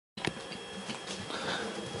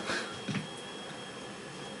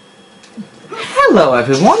Hello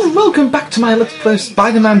everyone, welcome back to my Let's Play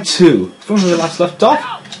Spider-Man 2. From where we last left off...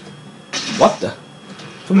 What the?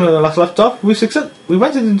 From where we last left off, we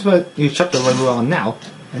went into a new chapter where we are now.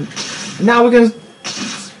 And now we're going to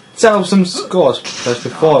settle some scores first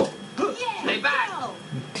before...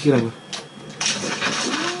 dealing with...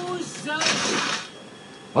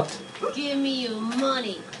 What? Give me your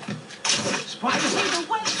money. Spider-Man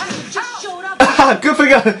just showed up. Good for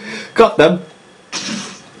you! Got them.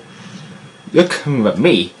 You're coming with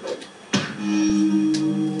me.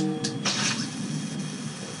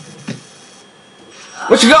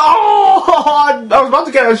 What you got? Oh! I was about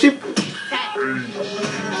to get a sheep.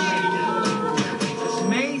 This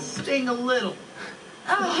may sting a little.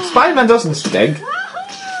 Spider-Man doesn't sting.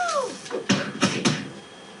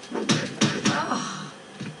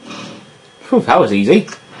 Whew, that was easy.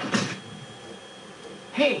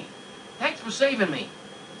 Hey, thanks for saving me.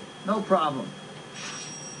 No problem.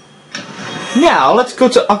 Now, let's go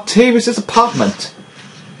to Octavius' apartment.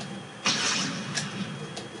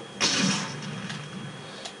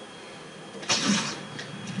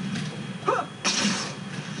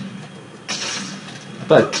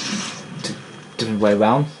 But, different way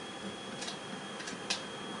around.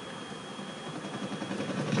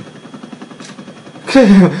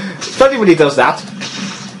 Funny when he does that.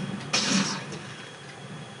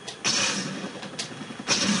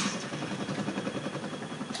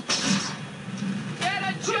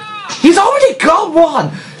 He's already got one!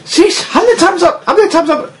 Sheesh, how many times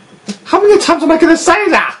am I gonna say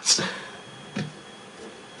that?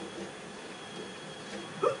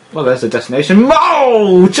 Well, there's the destination.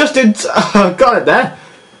 Oh! Just in... got it there.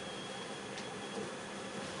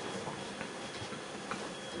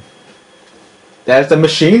 There's the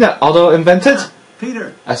machine that Otto invented.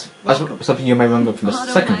 Peter, As something you may remember from the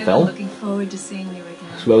Otto second and I film. are looking forward to seeing you again.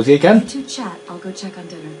 It's Rosie again. You two chat. I'll go check on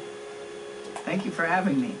dinner. thank you for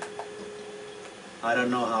having me. I don't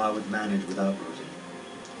know how I would manage without Rosie.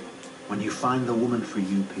 When you find the woman for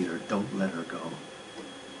you, Peter, don't let her go.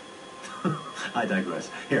 I digress.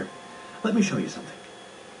 Here, let me show you something.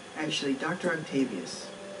 Actually, Dr. Octavious,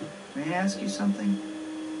 may I ask you something?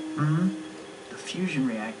 Hmm? The fusion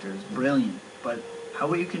reactor is brilliant, but how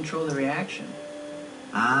will you control the reaction?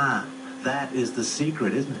 Ah, that is the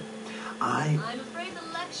secret, isn't it? I'm afraid the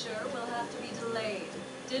lecture will have to be delayed.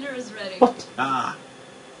 Dinner is ready. What? Ah.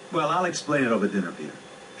 Well, I'll explain it over dinner, Peter.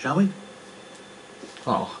 Shall we?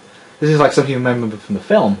 Oh. This is like something you remember from the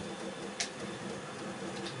film.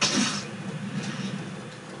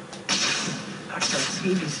 Dr.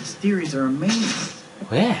 Octavius' theories are amazing.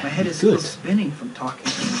 Where? My head is Good. still spinning from talking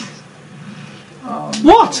to him.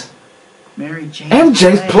 What? Mary Jane.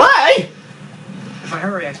 MJ's play? If I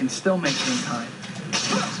hurry, I can still make it in time.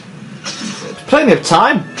 Plenty of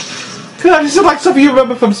time. God, this is like something you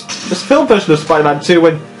remember from this film version of Spider-Man 2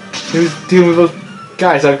 when he was dealing with those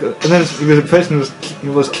guys, and then he was a person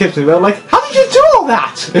who was kids, and we were like, how did you do all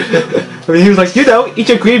that? I mean, he was like, you know, eat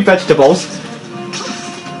your green vegetables.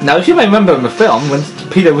 Now, if you may remember in the film, when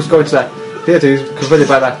Peter was going to that theatre, he was converted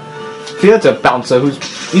by that theatre bouncer who's,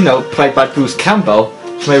 you know, played by Bruce Campbell.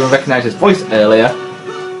 You may have recognised his voice earlier.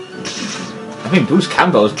 I think Bruce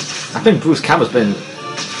Campbell's been...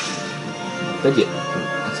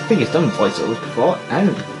 I think he's done voiceovers before,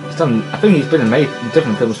 and I think he's been in many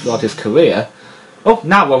different films throughout his career. Oh,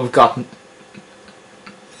 now what we've got...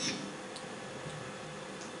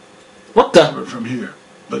 What the... From here.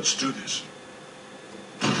 Let's do this.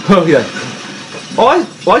 Oh yeah. Why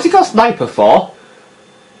has he got sniper for?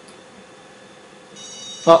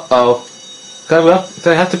 Uh-oh.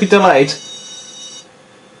 They have to be delayed.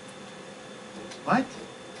 What?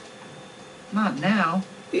 Not now.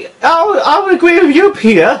 I would agree with you,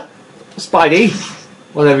 Peter. Spidey.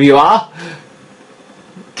 Whatever you are.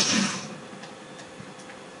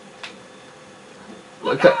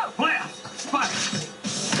 Look out! Spider!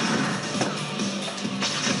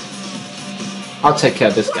 I'll take care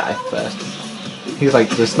of this guy first. He's like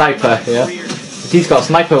the sniper here. He's got a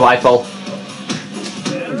sniper rifle.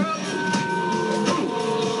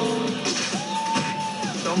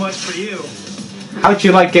 So much for you. How'd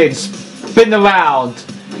you like getting spin around?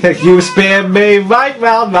 You spin me right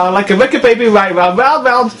round, round like a wicked baby, right round, round,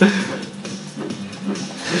 round.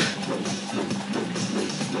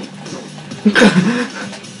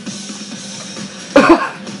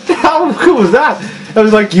 How cool was that? I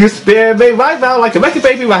was like, you spin me right round like a wicked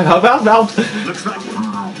baby, right round, round, round. Looks like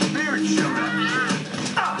spirit showed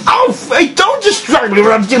up. Oh, hey, don't distract me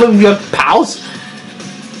when I'm dealing with your pals.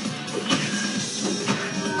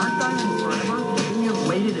 Aren't I in forever? Wouldn't you have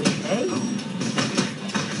waited a day?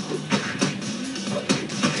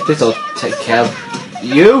 This'll take care of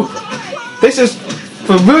you. This is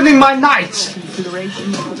For ruining my night!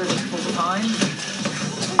 Consideration for this full time.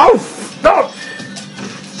 Oh! No!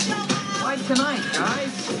 Why tonight,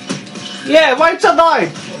 guys? Yeah, why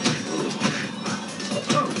tonight?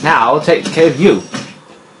 Now I'll take care of you.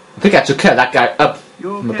 I think I took care of that guy up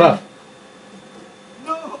You from okay? above.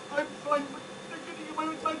 No, I'm fine, but they're getting away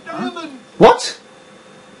with my diamond. What?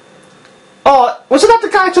 Oh, wasn't that the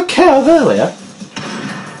guy I took care of earlier?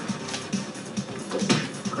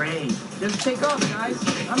 Great. Just take off, guys.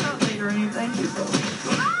 I'm not late or anything.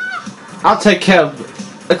 I'll take care of...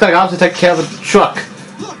 Looks like I'll have to take care of the truck.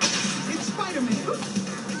 Look, it's Spider-Man.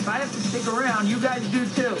 If I have to stick around, you guys do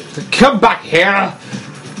too. Come back here!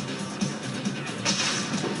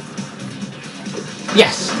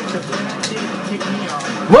 Yes! Except for that kid who kicked me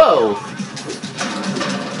off. Whoa!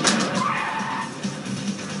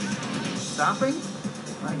 Stopping?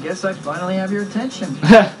 I guess I finally have your attention.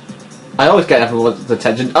 I always get everyone's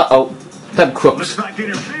attention. Uh-oh. Them crooks. Looks like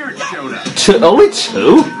interference showed up. Only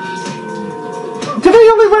two? Did they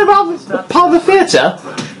only run around part of the theatre?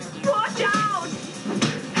 Watch out!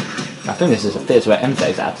 I think this is a theatre where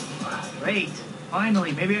MJ's at. Great.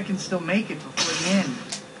 Finally, maybe I can still make it before the end.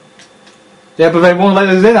 Yeah, but they won't let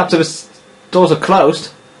us in after the doors are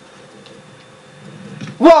closed.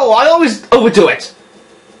 Whoa, I always overdo it!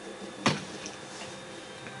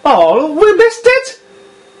 Oh, we missed it?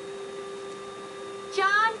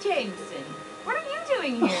 John Jameson, what are you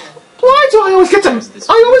doing here? Why do I always get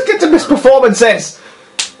to miss performances?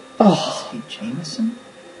 Oh, Hey, Jameson?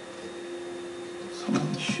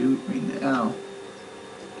 Someone shoot me now.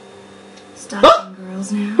 Stop Huh? being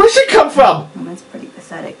girls now. where'd she come from? Well, that's pretty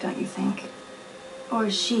pathetic, don't you think? Or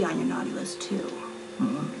is she on your naughty list too?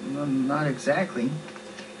 No, not exactly.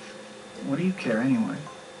 What do you care anyway?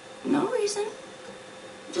 No reason.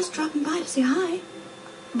 Just dropping by to say hi.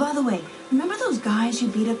 By the way, remember those guys you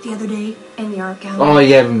beat up the other day in the art gallery? Oh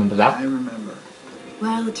yeah, I remember I that. remember.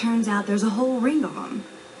 Well, it turns out there's a whole ring of them.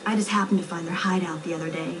 I just happened to find their hideout the other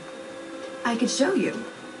day. I could show you.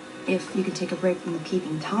 If you could take a break from the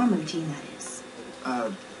peeping Tom routine, that is.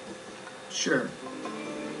 Sure.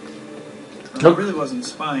 I Nope. really wasn't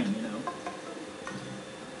spying, you know.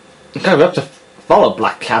 Okay, we have to follow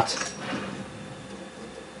Black Cat.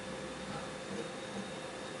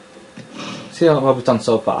 See how we've done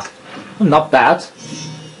so far. Oh, not bad.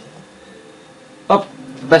 Oh,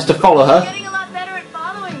 best to follow You're her. getting a lot better at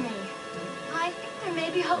following me. I think there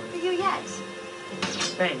may be hope for you yet.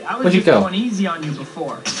 Hey, I was Where'd you just go? going easy on you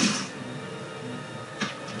before.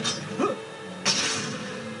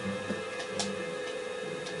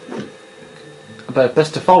 But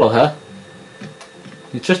best to follow her.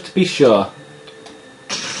 Just to be sure.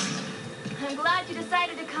 I'm glad you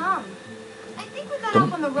decided to come. I think we got Don't,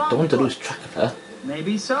 off on the wrong don't want to foot. lose track of her.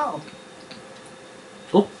 Maybe so.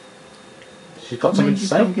 Oh, she's got What something made to you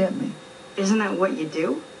say. come get me? Isn't that what you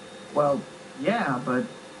do? Well, yeah, but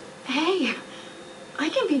Hey, I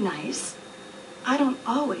can be nice. I don't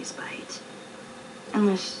always bite.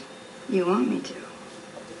 Unless you want me to.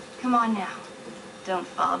 Come on now. Don't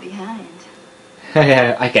fall behind.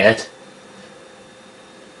 Yeah, I get it.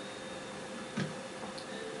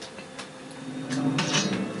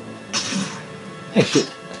 Hey,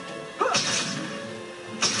 shit.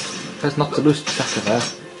 Best not to lose track of her.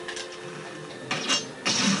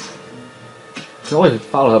 You can always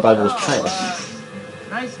follow her by those trails.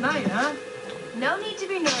 nice night, huh? No need to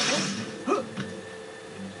be nervous.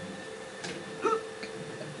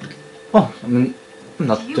 Oh, I mean, I'm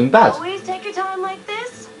not Do you doing bad. always take your time like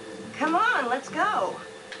this? Come on, let's go.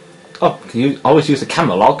 Oh, can you always use the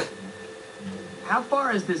camera log? How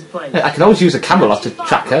far is this place? I can always use a camera log to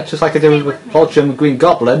track her, just like I did with Vulture and the Green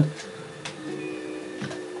Goblin.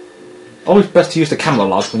 Always best to use the camera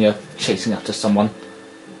log when you're chasing after someone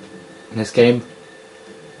in this game.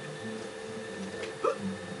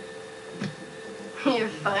 You're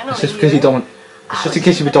finally It's just because you here. don't. It's just in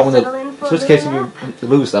case you don't want to. It's just in case you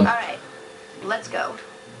lose them. All right, let's go.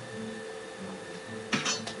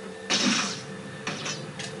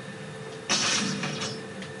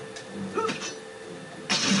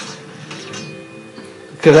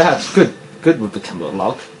 Look at that. It's good with the camera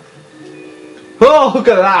log. Oh, look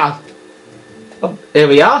at that. Oh, here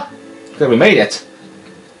we are. Good, we made it.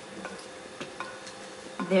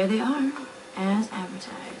 There they are, as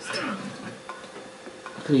advertised.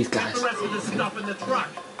 Look at these guys. The rest of the stuff in the truck.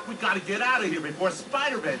 We gotta get out of here before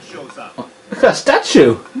Spider-Man shows up. Look at that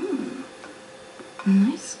statue.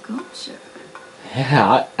 Nice sculpture.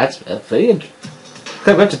 Yeah, that's very interesting.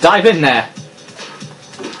 Okay, we have to dive in there. You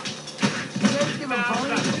guys give a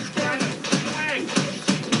pony this guy?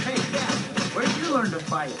 Hey, Dad, where did you learn to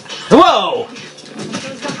fight? Whoa!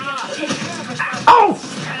 Take care of us. Oh!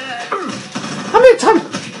 How many times?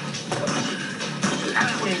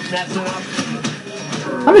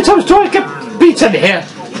 How many times do I get beaten here?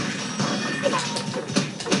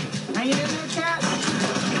 Hanging in there, cat?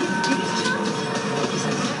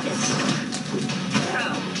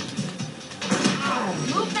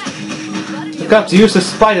 Move that. I've got to use the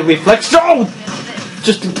spider reflex. Oh!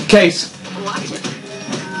 Just in case. Watch it.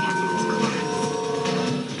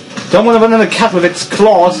 Don't want to run in the cat with its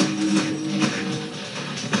claws.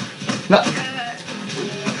 No.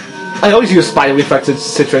 I always use spider reflex in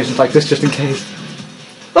situations like this just in case.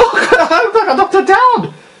 Oh, I knocked her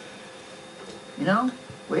down! You know,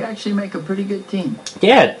 we actually make a pretty good team.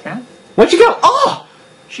 Yeah. Cat? Where'd you go? Oh!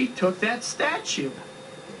 She took that statue.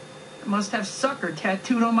 I must have sucker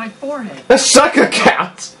tattooed on my forehead. A sucker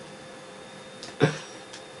cat!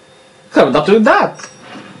 So we're not doing that.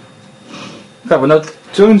 So we're not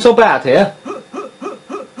doing so bad here.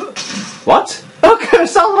 What? Okay, it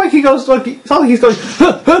sounds like he goes like sounds like he's going.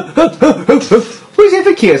 Who's he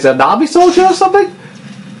think he is? An army soldier or something?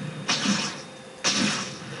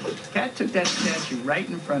 Cat took that statue right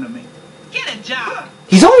in front of me. Get a job!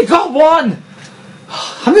 He's only got one.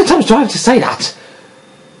 How many times do I have to say that?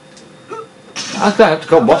 I'm gonna have to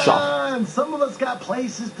go wash off. And some of us got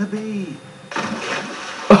places to be.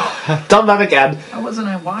 Done that again. How wasn't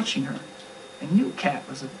I watching her? I knew Cat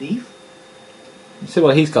was a thief. Let's see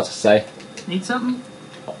what he's got to say. Need something?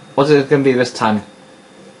 What's it going to be this time?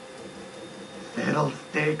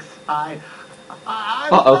 Fiddlesticks. I'm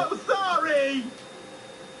Uh-oh. so sorry.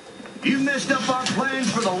 You messed up our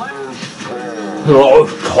plans for the last. Oh,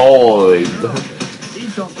 time.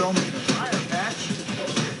 Please don't throw me in the fire patch.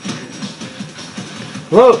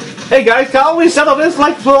 Whoa. Hey guys, can't we settle this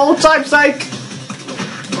like for old time's sake?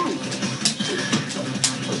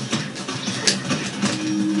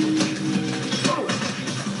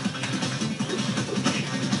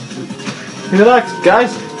 Relax,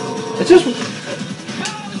 guys. It's just.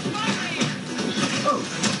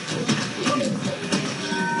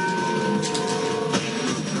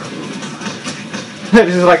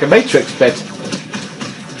 This is like a Matrix bit.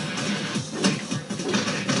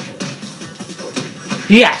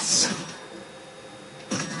 Yes!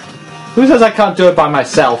 Who says I can't do it by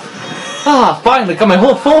myself? Ah, finally got my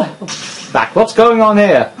whole full back. What's going on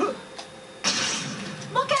here?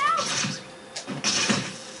 Look out!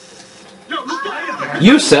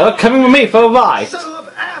 You, sir, are coming with me for a ride. Set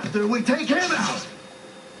up after we take him out.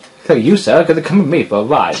 So you, sir, are going to come with me for a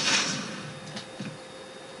ride.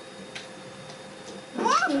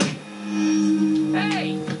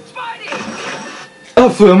 Hey, Spidey! Oh,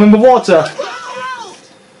 threw him in the water.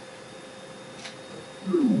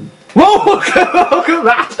 Whoa, look at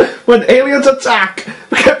that! When aliens attack!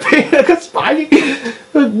 Look at Peter, look at Spidey!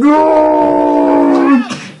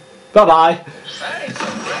 Bye-bye.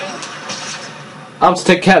 I'll just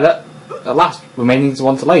take care of that. The last remaining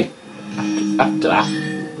one to leave. After that.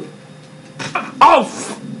 Oh!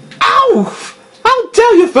 Ow! How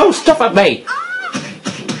dare you throw stuff at me!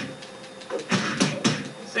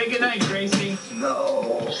 Say goodnight, Gracie.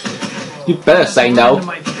 No. You better say no. Into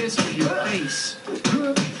my fist with your face.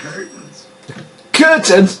 Curtains.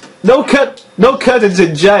 Curtains? No curtains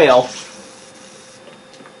in jail.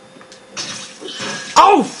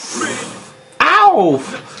 Oh! Ow!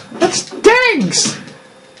 That stings!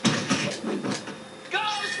 Go,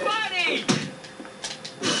 Spidey!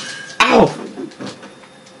 Ow!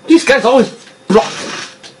 These guys always block.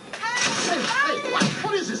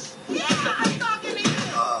 What is this?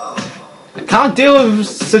 I can't deal with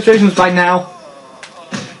situations right now.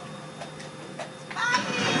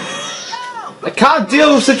 I can't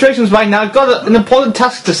deal with situations right now. I've got an important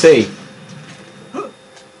task to see.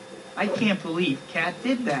 I can't believe Cat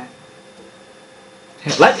did that.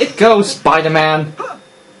 Let it go, Spider-Man.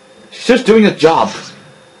 She's just doing a job.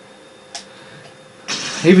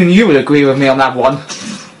 Even you would agree with me on that one.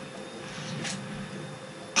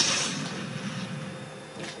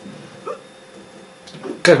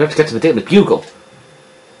 Good, we have to get to the Daily Bugle.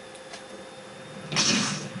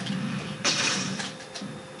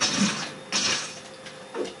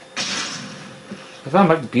 I found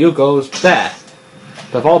my bugles there.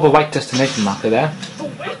 They've all the right destination marker there.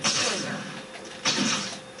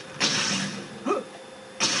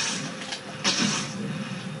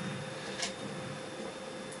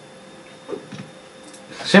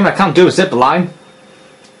 Shame I can't do a zip line.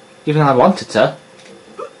 Even if I wanted to.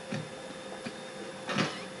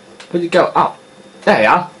 Where'd you go? Oh, there you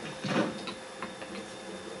are.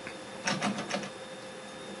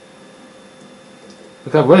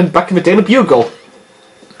 Look, I'm running back in the Daily Bugle.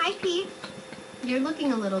 Hi, Pete. You're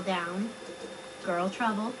looking a little down. Girl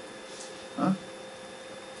trouble? Huh?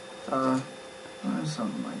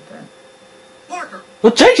 Something like that. Parker,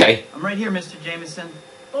 Well, JJ! I'm right here, Mr. Jameson.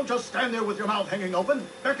 don't just stand there with your mouth hanging open.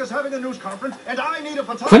 Becca's having a news conference, and I need a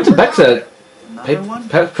photographer. Quentin Beck's a Another one?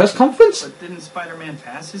 press conference? But didn't Spider-Man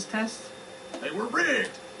pass his test? They were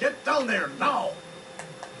rigged. Get down there now.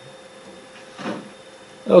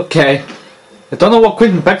 Okay. I don't know what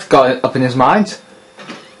Quentin Beck's got up in his mind.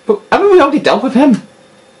 But haven't we already dealt with him?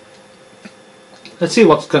 Let's see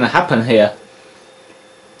what's going to happen here.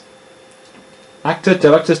 Actor,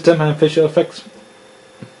 director, stuntman, and visual effects.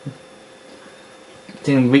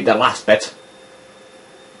 Didn't read the last bit.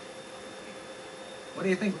 What do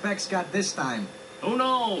you think Beck's got this time? Who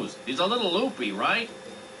knows? He's a little loopy, right?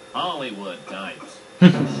 Hollywood types.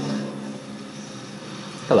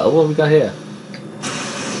 Hello, what have we got here?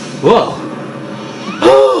 Whoa!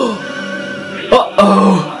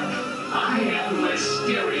 Uh-oh! I am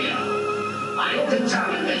Mysterio. I'm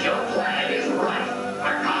determined that your plan is right.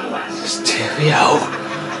 Mysterio!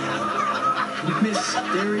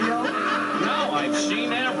 Mysterio? Now I've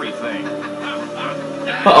seen everything.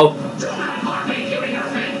 Uh-oh. Do not harm me doing your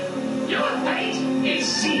thing. Your fate is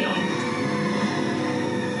sealed.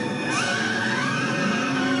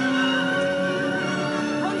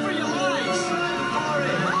 Run for your lives!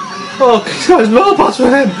 Oh, there's robots for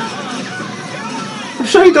him! I'm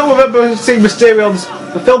sure you don't remember seeing Mysterio on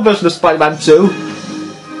the film version of Spider-Man 2.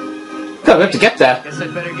 God, we have to get there. Guess I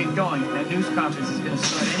better get going. That news conference is gonna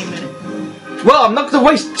start any minute. Well, I'm not going to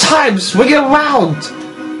waste time swinging around!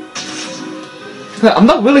 I'm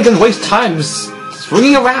not really going to waste time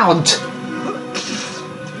swinging around!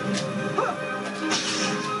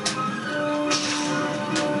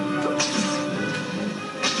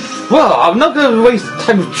 Well, I'm not going to waste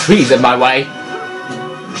time with trees in my way.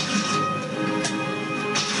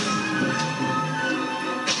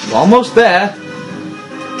 We're almost there.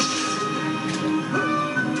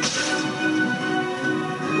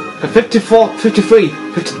 For 54, 53,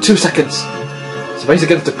 52 seconds. It's a race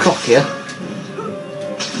against the clock here.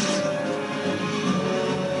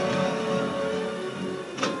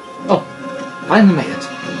 Oh, finally made it.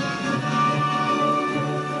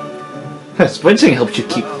 Sprinting helps you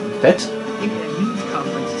keep fit. Maybe that news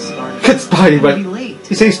conference is starting. Good Spidey, We'll but be late.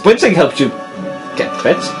 you see, sprinting helps you get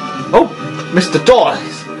fit. Oh, Mr. Door.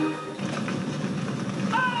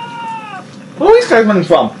 Where are these guys running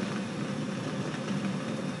from?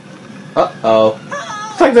 Uh-oh.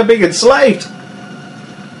 It's like they're being enslaved.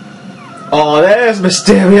 Oh, there's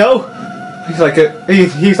Mysterio.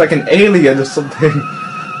 He's like an alien or something.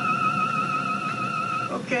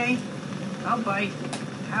 Okay, I'll bite.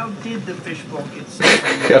 How did the fishbowl get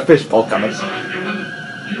started? A fishbowl coming. You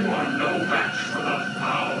are no match for the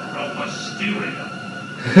power of Mysterio.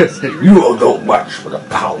 You are no match for the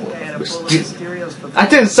power I had a of full of Mysterio. Mysterios for I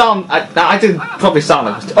didn't sound. I didn't probably sound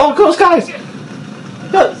like Mysterio. Oh, of course, guys.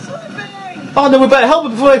 No. Oh no, we better help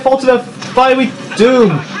them before they fall to their fiery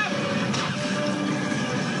doom.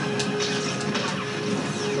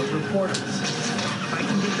 Those reporters. If I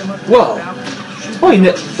can get them up to Whoa. the balcony, shoot Oh,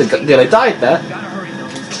 they nearly died there. Gotta hurry though.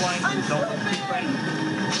 These flying things don't keep ready.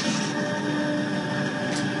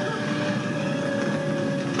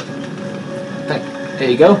 There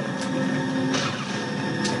you go.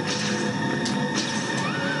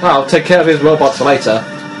 Well, I'll take care of his robots later.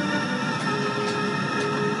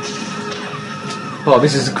 Oh,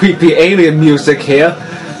 this is creepy alien music here.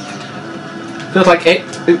 Feels like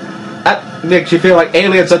that makes you feel like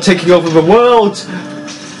aliens are taking over the world.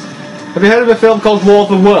 Have you heard of a film called War of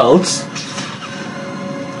the Worlds?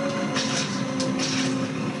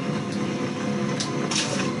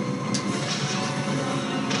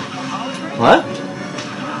 What?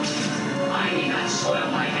 I need not soil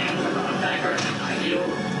my hands with a dagger like you.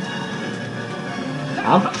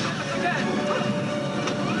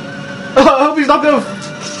 I hope he's not going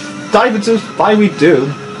to dive into his fiery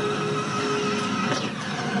doom.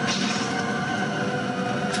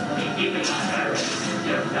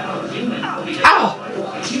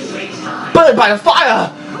 Ow! Burned by the fire!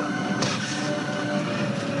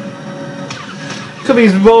 Come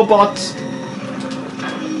these robots.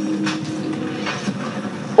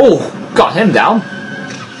 Oh, got him down.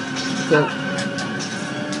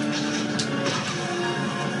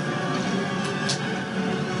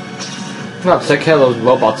 We'll have to take care of those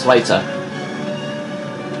robots later.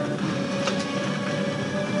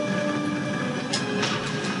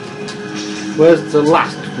 Where's the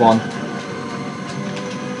last one?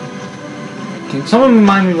 Can someone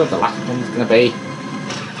remind me what the last one's gonna be?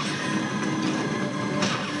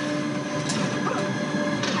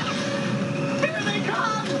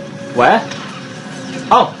 Where?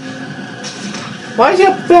 Oh! Why is he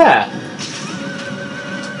up there?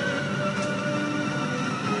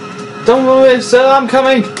 Don't worry, sir, I'm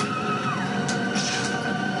coming!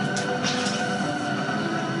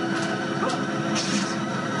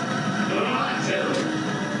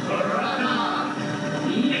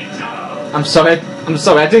 I'm sorry,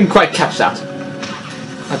 I didn't quite catch that.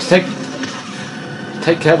 I have to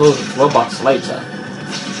take care of those robots later.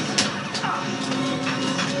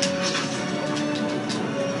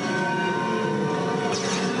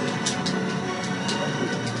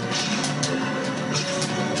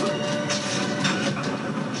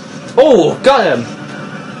 Oh, got him!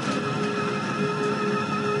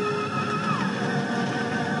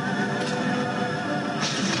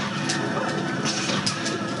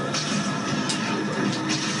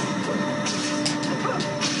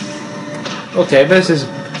 Okay, this is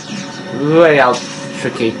way out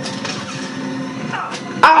tricky.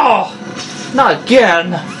 Ow! Not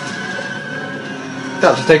again!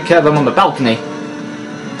 Got to take care of them on the balcony.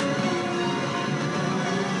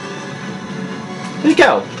 Where'd he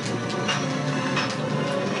go?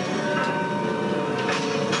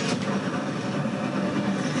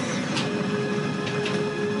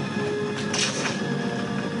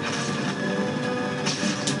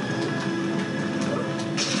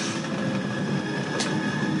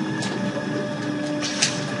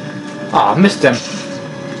 Ah, I missed him.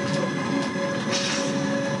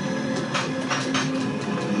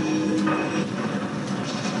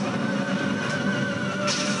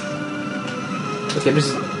 Okay, this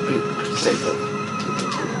is pretty safe.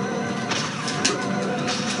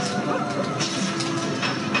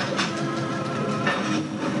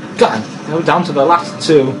 God, we're down to the last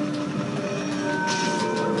two.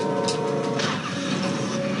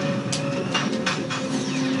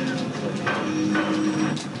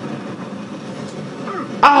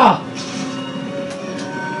 Ah!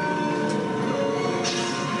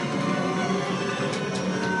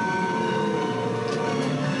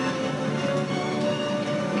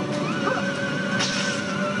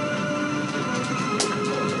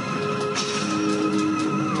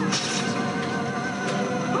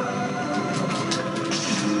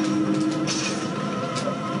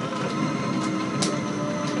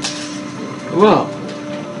 Whoa.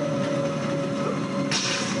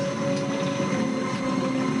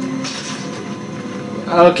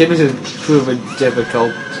 Okay, this is proving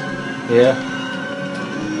difficult here.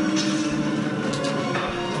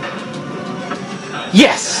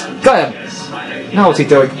 Yes! Got him! Now what's he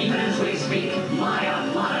doing? Even as we speak, my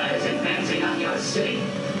armada is advancing on your city.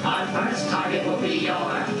 Our first target will be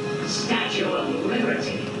your Statue of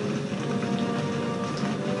Liberty.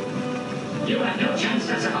 You have no chance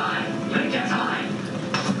to survive. Take your time.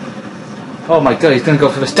 Oh my god, he's gonna go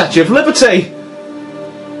for the Statue of Liberty!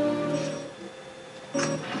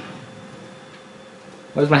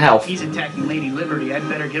 Where's my health? He's attacking Lady Liberty. I'd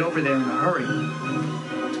better get over there in a hurry.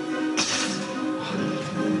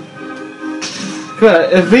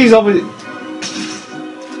 If he's already...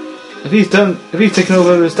 If he's taken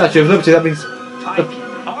over the Statue of Liberty, that means... I can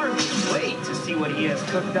hardly wait to see what he has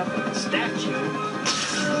cooked up with the statue.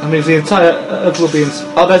 That means the entire Earth will be in...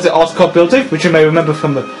 Oh, there's the Oscorp building, which you may remember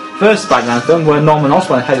from the first Spider-Man film, where Norman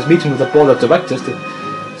Osborn had his meeting with the board of directors to...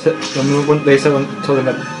 When they told him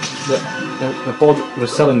that the board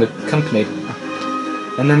was selling the company,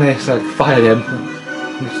 and then they fired him.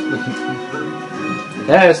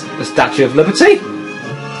 There's the Statue of Liberty.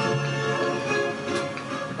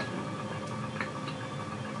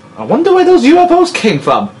 I wonder where those UFOs came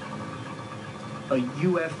from. A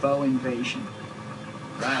UFO invasion.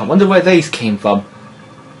 I wonder where these came from.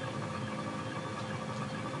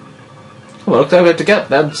 Well, looks like we have to get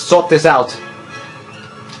there and sort this out.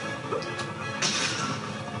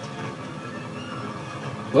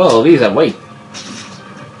 Whoa, these are way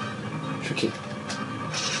tricky.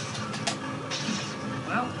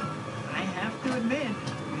 Well, I have to admit,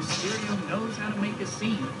 Mysterio knows how to make a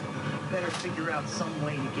scene. Better figure out some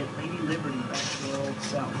way to get Lady Liberty back to her old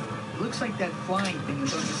self. It looks like that flying thing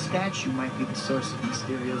above the statue might be the source of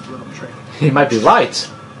Mysterio's little trick. He might be right.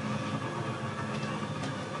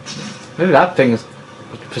 Maybe that thing is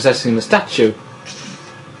possessing the statue.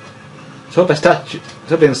 So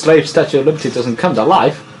the enslaved Statue of Liberty doesn't come to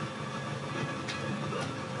life.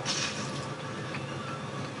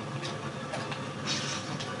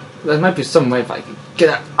 There might be some way if I can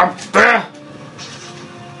get it up there.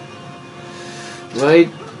 Right.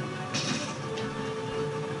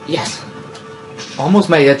 Yes. Almost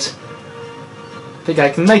made it. Think I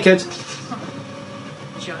can make it.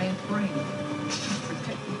 Giant brain.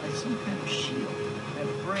 Protected by some kind of shield. That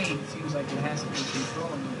brain seems like it has to be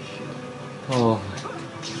controlling this ship. Oh.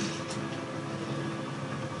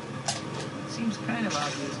 It seems kind of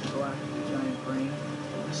obvious to go after the giant brain.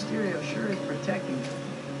 The Mysterio sure is protecting me.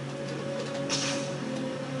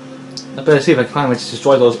 I better see if I can find a way to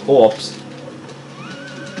destroy those orbs.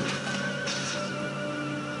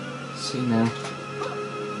 See now.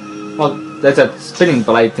 Well, there's a spinning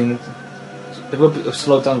blade thing. It will be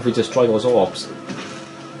slowed down if we destroy those orbs.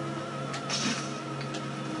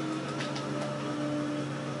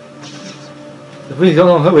 If we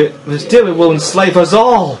don't know it, Mysterio will enslave us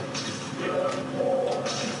all!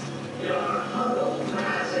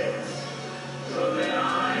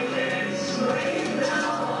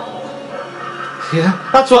 Yeah,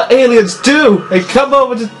 that's what aliens do! They come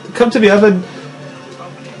to the Earth and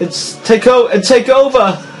take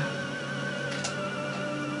over!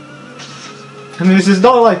 I mean, it's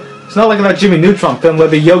not like that Jimmy Neutron film where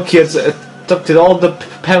the Yo kids abducted all the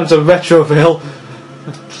parents of Retroville.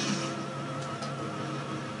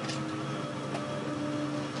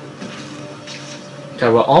 Okay,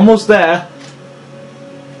 we're almost there.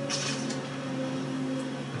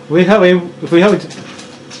 If we hurry.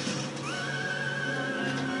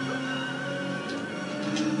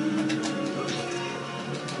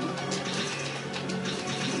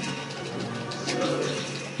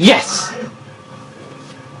 Yes!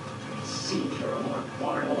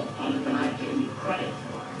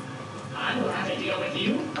 I will have to deal with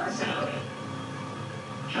you personally.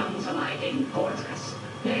 Come to my hidden fortress.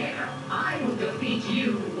 There, I will defeat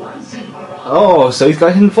you once and for all. Oh, so he's got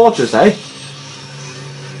a hidden fortress, eh?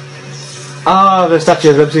 Ah, the Statue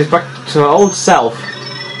of Liberty is back to her old self.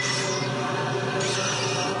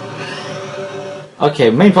 Okay,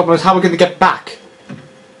 main problem is how we're going to get back.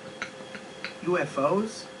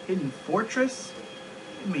 UFOs? Hidden fortress?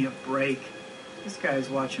 Give me a break. This guy is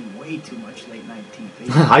watching way too much late night TV.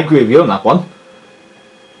 I agree with you on that one.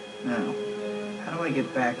 Now, how do I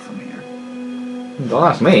get back from here? Don't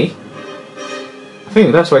ask me. I think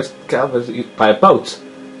the best way to get out is by a boat.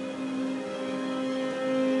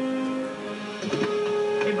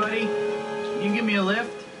 Hey buddy, can you give me a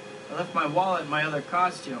lift? I left my wallet in my other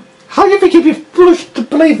costume. How do you think you'd be foolish to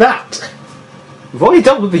believe that? We've already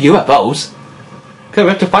dealt with the UFOs. Okay, we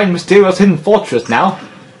have to find Mysterio's hidden fortress now.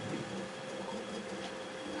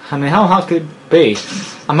 I mean, how hard could it be?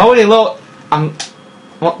 I'm already low. I'm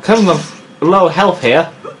kind of low health here.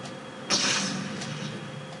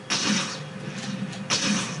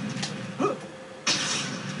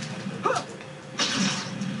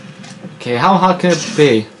 Okay, how hard can it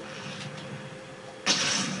be?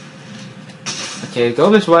 Okay, go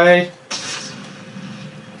this way.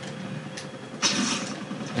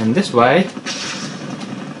 And this way.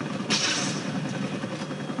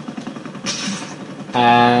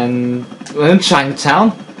 And we're in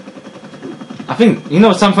Chinatown. I think, you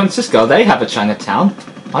know, San Francisco, they have a Chinatown.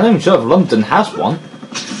 I'm not even sure if London has one. I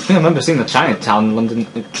think I remember seeing the Chinatown in London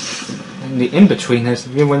in the in-betweeners.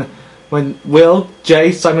 You know, when Will,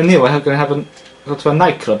 Jay, Simon Neil are going to go to a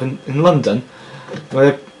nightclub in London,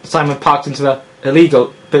 where Simon parked into the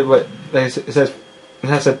illegal bit where it says it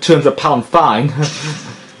has a £200 fine.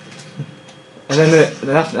 And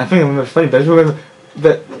then I think I remember funny, but I remember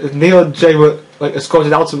that Neil and Jay were like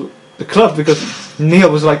escorted out of the club because Neil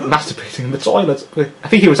was like masturbating in the toilet. I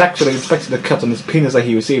think he was actually expecting a cut on his penis that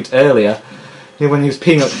he received earlier. You know, when he was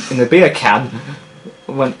peeing in the beer can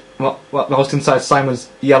when was inside Simon's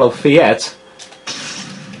yellow Fiat.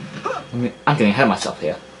 I mean, I'm getting ahead of myself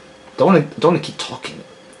here. Don't want to keep talking.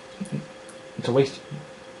 To waste.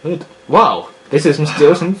 Wow, this is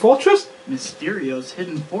Mysterio's hidden fortress. Mysterio's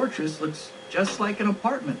hidden fortress looks just like an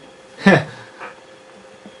apartment.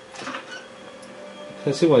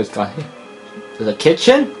 Let's see what he's got here. There's a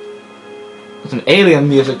kitchen. There's some alien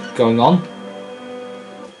music going on.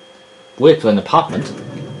 Weird for an apartment.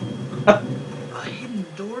 A hidden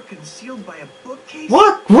door concealed by a bookcase?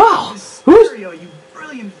 What? Wow! Mysterio, you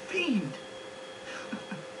brilliant fiend!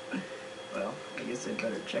 Well, I guess I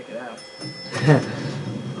better check it out.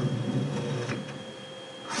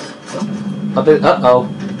 Uh-oh.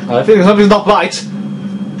 I think something's not right.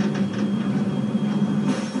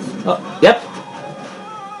 Oh, yep.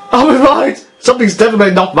 I was right! Something's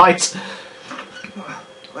definitely not right.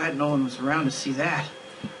 Glad no one was around to see that.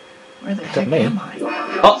 Where the heck me? am I?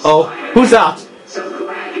 Uh-oh. Who's that? So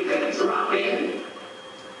glad you could drop in.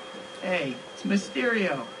 Hey, it's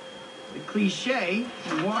Mysterio. The cliche,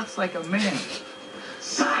 he walks like a man.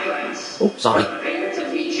 Silence. Oh, sorry. Prepare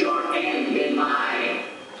to meet your end in my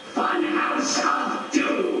Funhouse of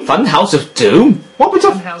Doom. Funhouse of Doom? What was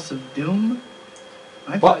Funhouse of Doom?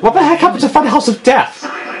 What the heck happened to Funhouse of Death?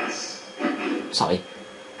 Silence. Sorry.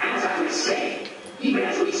 As I was saying, even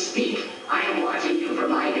as we speak, I am watching you from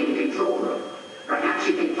my hidden control room. Perhaps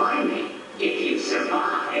you can find me if you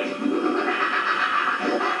survive.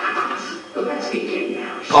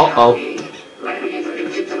 Uh-oh. Let me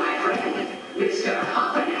introduce you to my friend, Mr.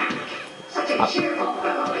 Hoppenhack. Such a cheerful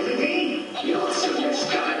fellow, isn't he? You'll soon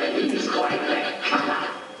discover that he's quite the cut-up.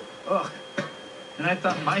 Ugh. And I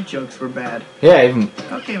thought my jokes were bad. Yeah, even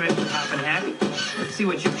Okay, Mr. Hoppenhack. Let's see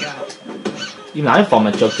what you got. I thought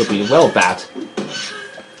my jokes would be well bad.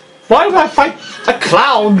 Why would I fight a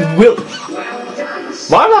clown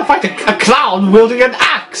Why would I fight a clown wielding an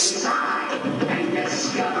axe? And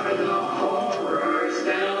discover the horrors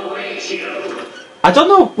that await you. I don't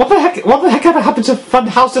know what the heck ever happened to Fun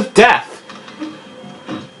House of Death?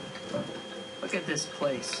 Look at this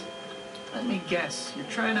place. Let me guess. You're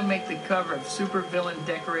trying to make the cover of Supervillain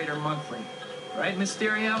Decorator Monthly. Right,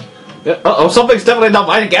 Mysterio? Uh-oh, something's definitely not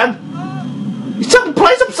right again. You turned the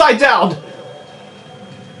place upside down!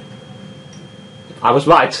 I was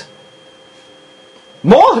right.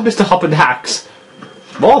 More Mr. Hoppenhacks!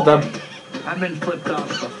 More of them. I've been flipped off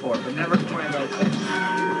before, but never quite like this.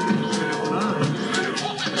 What's going on?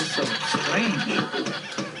 It's so strange.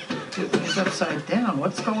 Everything is upside down.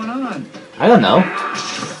 What's going on? I don't know.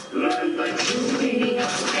 Learn the true meaning of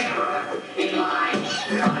terror in life.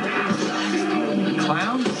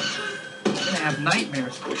 Clowns? I'm gonna have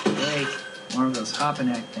nightmares. Hey, more of those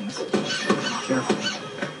Hoppenhack things. Be careful.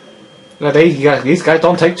 Yeah, these guys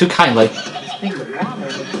don't take too kindly. This thing would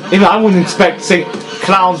wobble. Even I wouldn't expect to see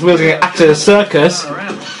clowns wielding an axe at a circus. Turn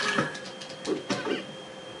around.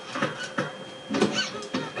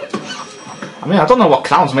 I mean, I don't know what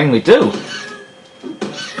clowns mainly do.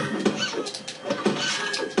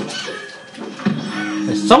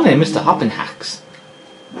 There's so many Mr. Hoppenhacks.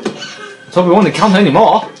 So we won't encounter any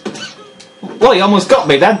more. Well, you almost got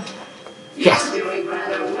me then. Yes. You're doing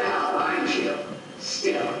rather well, aren't you?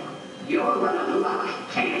 Still, your run of luck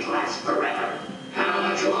can't last forever. How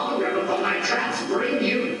much longer before my traps bring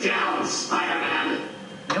you down, Spider-Man?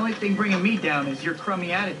 The only thing bringing me down is your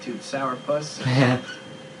crummy attitude, sourpuss. Yeah.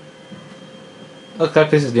 Okay,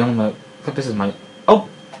 this is the only. This is my. Oh,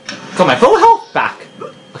 got my full health back.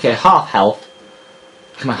 Okay, half health.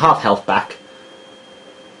 Got my half health back.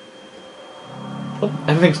 Oh,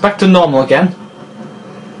 everything's back to normal again.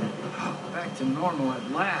 Back to normal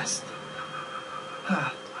at last.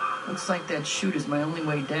 Looks like that chute is my only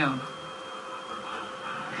way down.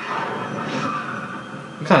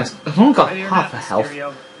 Guys, I've only got Ready or half a not, health.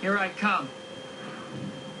 Mysterio, here I come.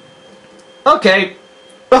 Okay.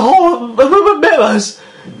 Oh, a room of mirrors.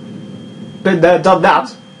 Been there, done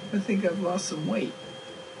that. I think I've lost some weight.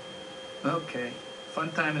 Okay,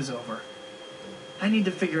 fun time is over. I need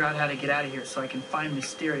to figure out how to get out of here so I can find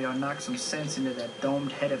Mysterio and knock some sense into that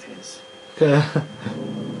domed head of his.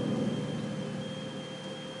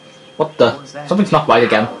 What the? What was that? Something's not right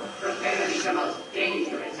again. Prepare the most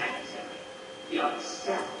dangerous adversary.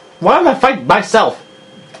 Yourself. Why am I fighting myself?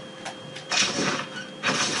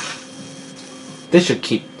 This should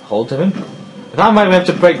keep hold of him. If I might have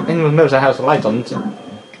to break in with mirrors, I have the light on. Nuts.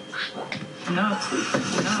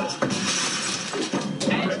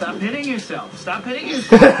 Hey, stop hitting yourself. Stop hitting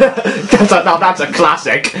yourself. Now that's a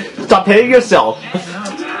classic. Stop hitting yourself.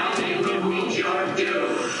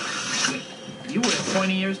 You were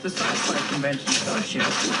 20 years to sci-fi conventions, don't you?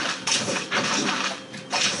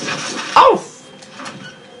 Oh!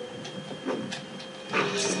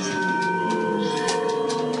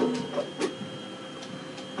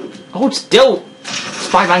 Oh, it's still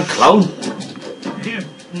Spider-Man clone. Here,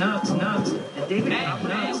 nuts. Did David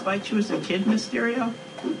Nuts fight you as a kid, Mysterio?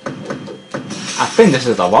 I think this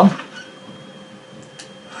is the one.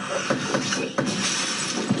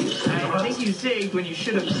 I think you zigged when you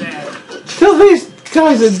should have zagged. Still, these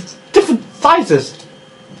guys are different sizes.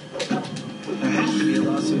 There has to be a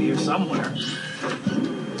lawsuit here somewhere.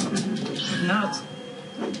 Nuts.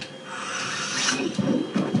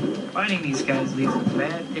 Fighting these guys leaves a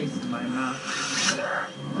bad taste in my mouth.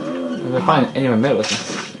 If I find anyone mirrors.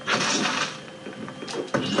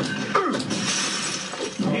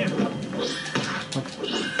 Here,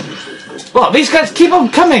 Well, these guys keep on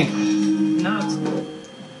coming. nuts.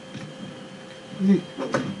 These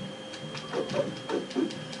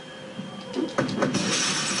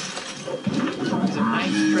are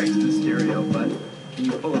nice tricks, Mysterio, but can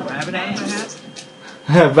you pull a rabbit out of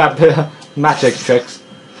a hat? Magic tricks.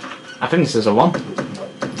 I think this is the one.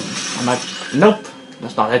 Nope,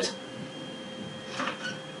 that's not it.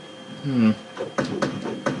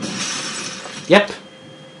 Yep.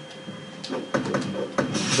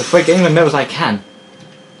 The break any of mirrors I can.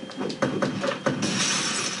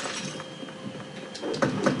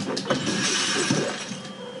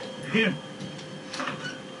 Here.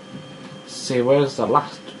 See, where's the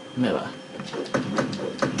last mirror?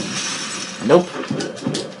 Nope.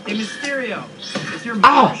 Hey, Mysterio. Is Does your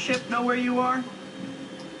mothership know where you are?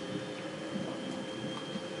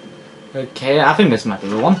 Okay, I think this might be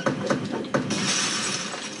the one.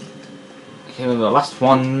 Okay, the last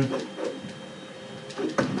one.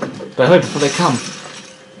 But hurry before they come.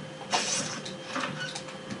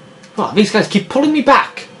 Oh, these guys keep pulling me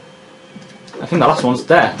back. I think the last one's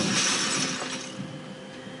there.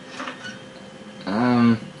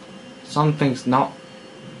 Something's not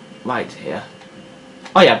right here.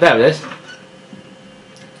 Oh yeah, there it is.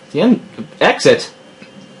 The end exit.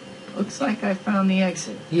 Looks like I found the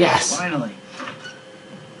exit. Yes. Finally.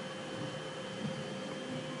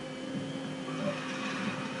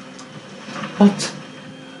 What?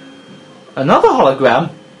 Another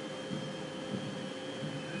hologram?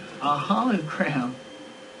 A hologram?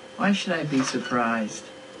 Why should I be surprised?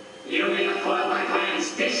 You may have foiled my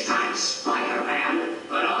plans this time, Spider-Man,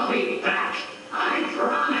 but I'll be back. I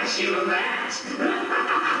promise you that.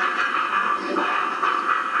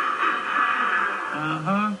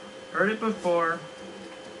 Uh-huh. Heard it before.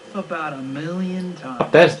 About 1,000,000 times.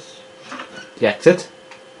 Up there's the exit.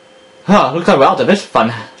 Huh, looks like we're out of this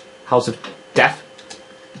fun house of death.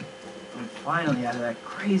 I'm finally out of that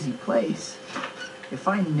crazy place. If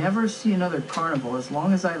I never see another carnival as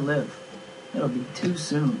long as I live, it'll be too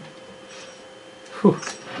soon. Whew.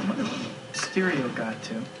 I wonder what Mysterio got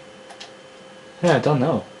to. Yeah, I don't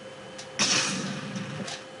know.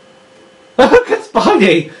 Look at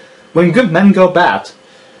Spidey! When good men go bad.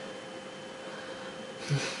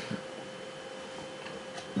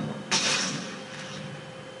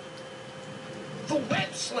 The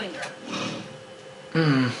web slinger.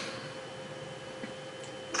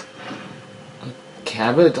 Okay, I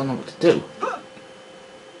really don't know what to do.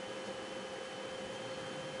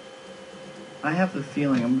 I have the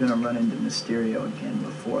feeling I'm gonna run into Mysterio again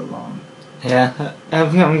before long. Yeah,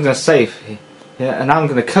 I'm gonna save. Yeah, and I'm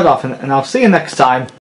gonna cut off, and I'll see you next time.